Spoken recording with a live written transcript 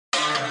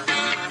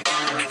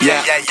When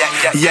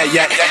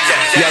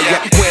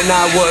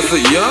I was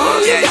a young,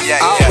 I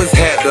always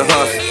had to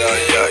hustle.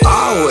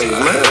 Always,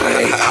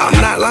 man. I'm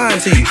not lying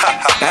to you.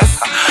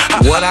 That's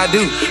what I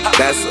do.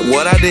 That's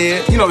what I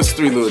did. You know, it's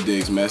 3 little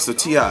digs, man. So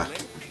T.I.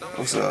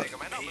 What's up?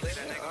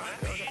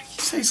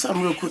 Say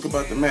something real quick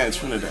about the man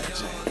Trinidad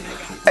James.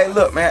 Hey,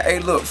 look, man. Hey,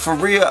 look. For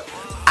real,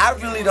 I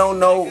really don't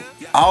know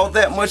all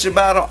that much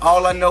about him.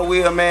 All I know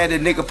is, man,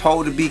 that nigga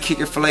supposed to be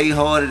kicking flay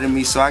harder than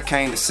me, so I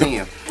came to see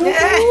him.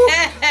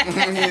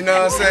 You know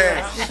what I'm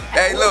saying?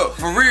 Hey, look,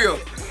 for real,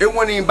 it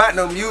wasn't even about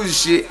no music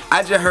shit.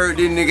 I just heard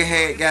this nigga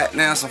had got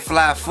down some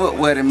fly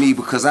footwear than me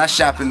because I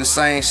shop in the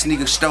same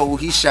sneaker store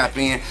he shop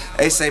in.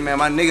 They say, man,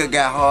 my nigga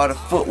got harder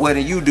footwear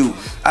than you do.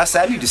 I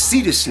said, I need to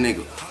see this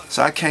nigga,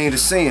 so I came to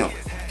see him.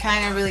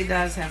 Kinda really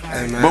does have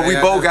hard. Hey, but we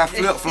both got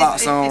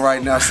flip-flops on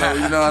right now, so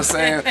you know what I'm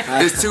saying?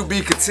 It's to be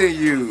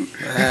continued.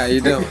 How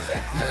you doing?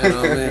 You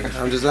know what I mean?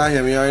 I'm just out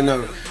here, you already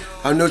know.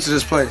 I'm new to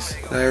this place.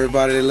 Now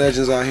everybody, the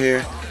legends out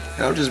here.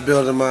 And I'm just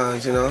building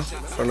mines, you know,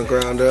 from the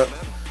ground up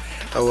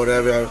or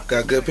whatever. I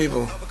got good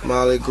people.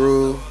 Molly,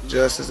 Groove,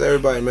 Justice,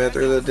 everybody, man.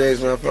 3 little days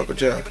when I fuck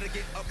with y'all.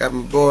 Got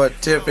my boy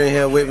Tip in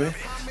here with me.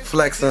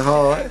 Flexing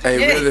hard. Hey,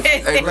 really,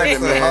 man.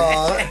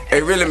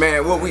 Hey, really,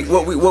 man. What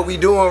we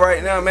doing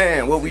right now,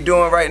 man? What we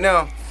doing right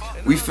now?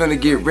 We finna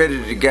get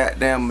ready to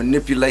goddamn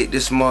manipulate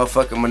this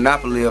motherfucking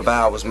monopoly of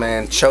ours,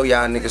 man. Show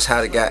y'all niggas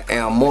how to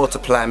goddamn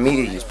multiply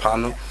millions,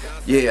 partner.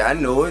 Yeah, I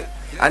know it.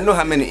 I know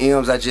how many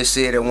M's I just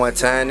said at one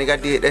time, nigga. I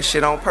did that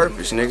shit on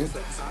purpose, nigga.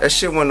 That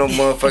shit wasn't no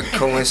motherfucking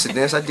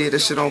coincidence. I did that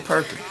shit on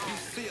purpose.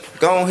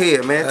 Go on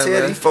here, man.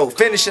 Tell these folks.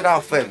 Finish it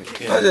off for me.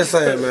 I'm just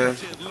saying, man.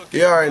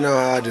 You already know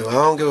how I do. I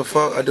don't give a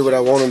fuck. I do what I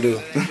want to do.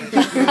 So,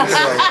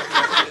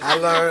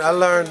 I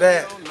learned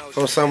that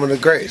from some of the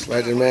greats,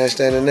 like the man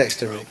standing next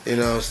to me. You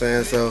know what I'm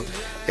saying? So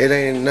it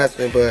ain't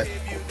nothing but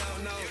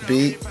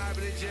beat,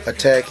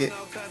 attack it,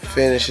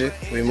 finish it,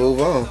 we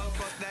move on.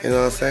 You know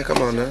what I'm saying? Come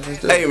on now, let's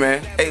do it. Hey,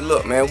 man. Hey,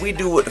 look, man. We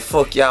do what the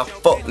fuck y'all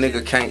fuck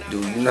nigga can't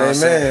do. You know what I'm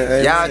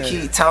saying? Y'all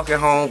keep talking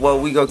home, well,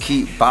 we gon'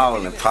 keep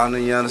balling, partner.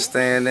 You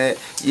understand that?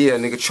 Yeah,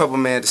 nigga. Trouble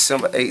Man,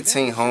 December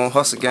 18th, home.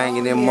 Hustle gang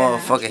in them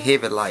motherfucking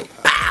heavy like,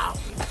 pow.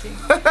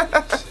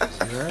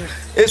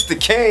 It's the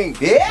king,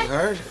 yeah? You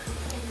heard it?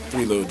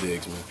 3 little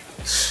digs, man.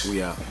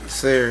 We out.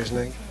 Serious,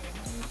 nigga.